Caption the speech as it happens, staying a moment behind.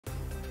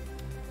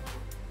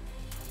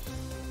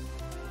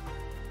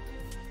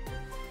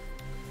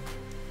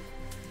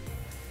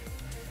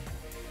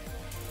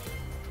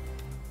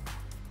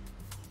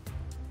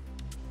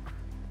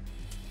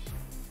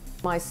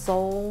My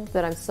soul,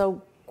 that I'm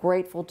so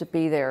grateful to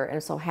be there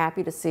and so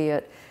happy to see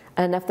it,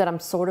 and enough that I'm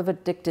sort of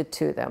addicted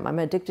to them. I'm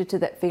addicted to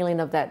that feeling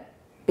of that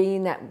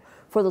being that,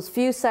 for those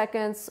few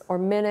seconds or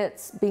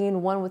minutes,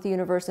 being one with the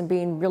universe and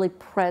being really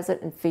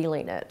present and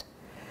feeling it.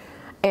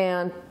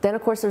 And then,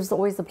 of course, there's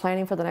always the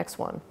planning for the next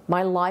one.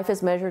 My life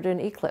is measured in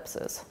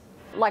eclipses.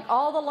 Like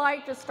all the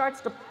light just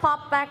starts to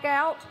pop back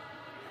out.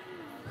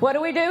 What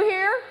do we do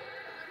here?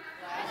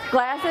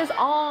 Glasses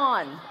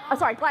on. Oh,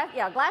 sorry,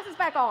 glasses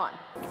back on.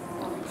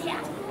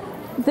 Yeah.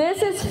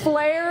 This is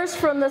flares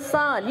from the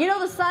sun. You know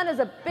the sun is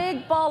a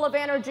big ball of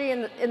energy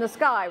in the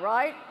sky,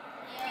 right?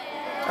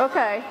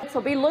 Okay, so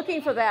be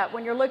looking for that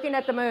when you're looking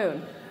at the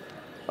moon.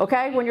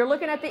 Okay, when you're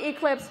looking at the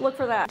eclipse, look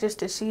for that. Just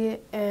to see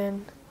it,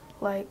 and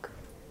like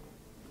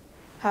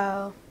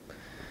how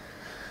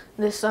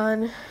the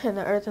sun and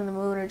the earth and the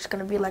moon are just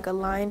going to be like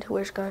aligned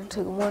where it's going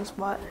to one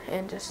spot,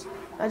 and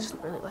I just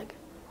really like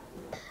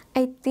it.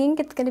 I think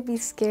it's going to be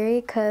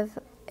scary because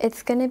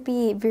it's going to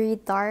be very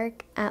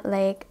dark at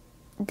like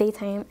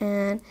daytime,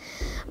 and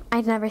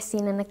I've never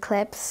seen an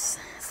eclipse,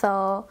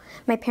 so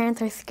my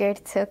parents are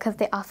scared too because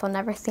they also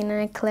never seen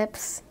an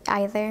eclipse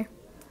either.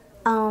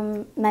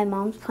 My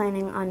mom's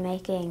planning on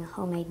making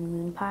homemade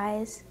moon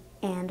pies,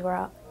 and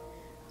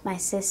my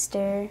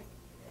sister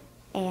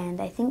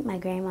and I think my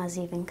grandma's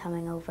even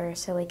coming over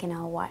so we can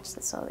all watch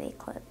the solar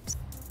eclipse.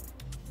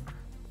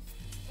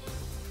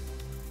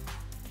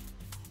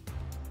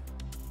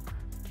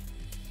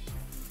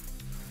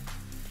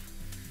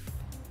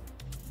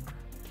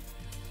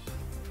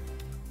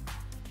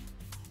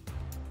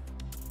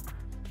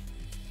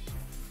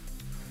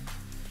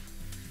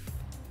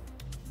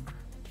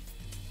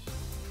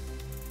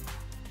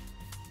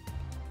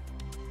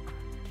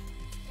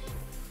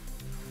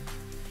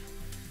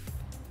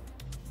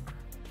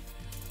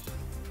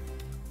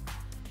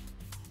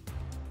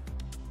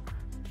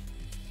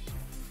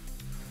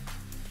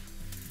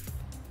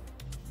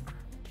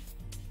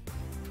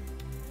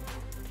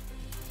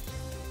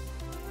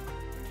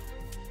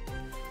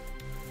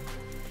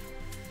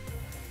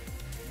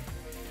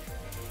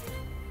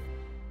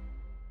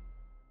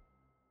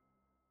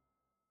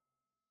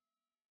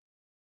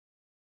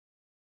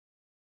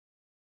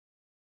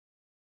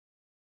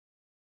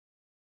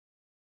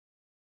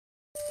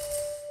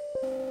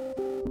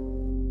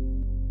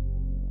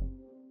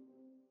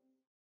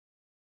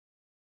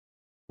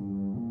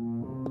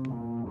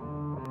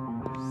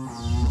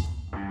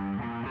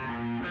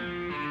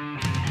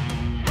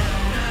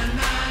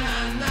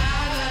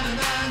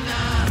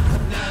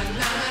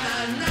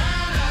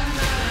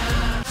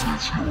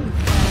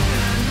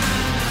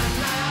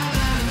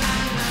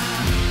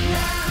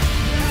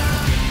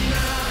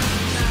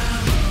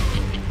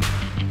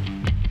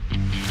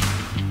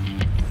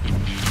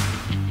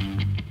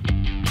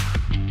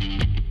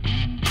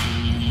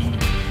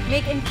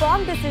 Make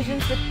informed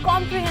decisions with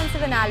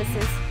comprehensive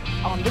analysis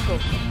on the go.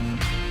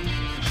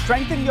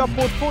 Strengthen your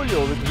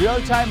portfolio with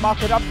real-time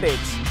market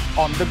updates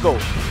on the go.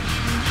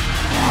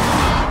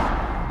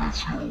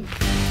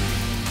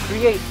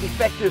 Create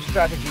effective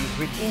strategies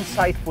with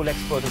insightful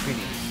expert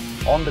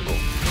opinions on the go.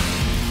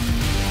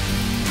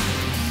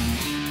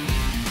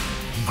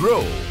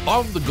 Grow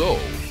on the go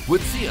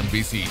with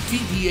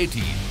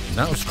CNBC-TV18,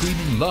 now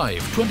streaming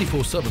live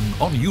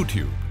 24/7 on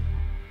YouTube.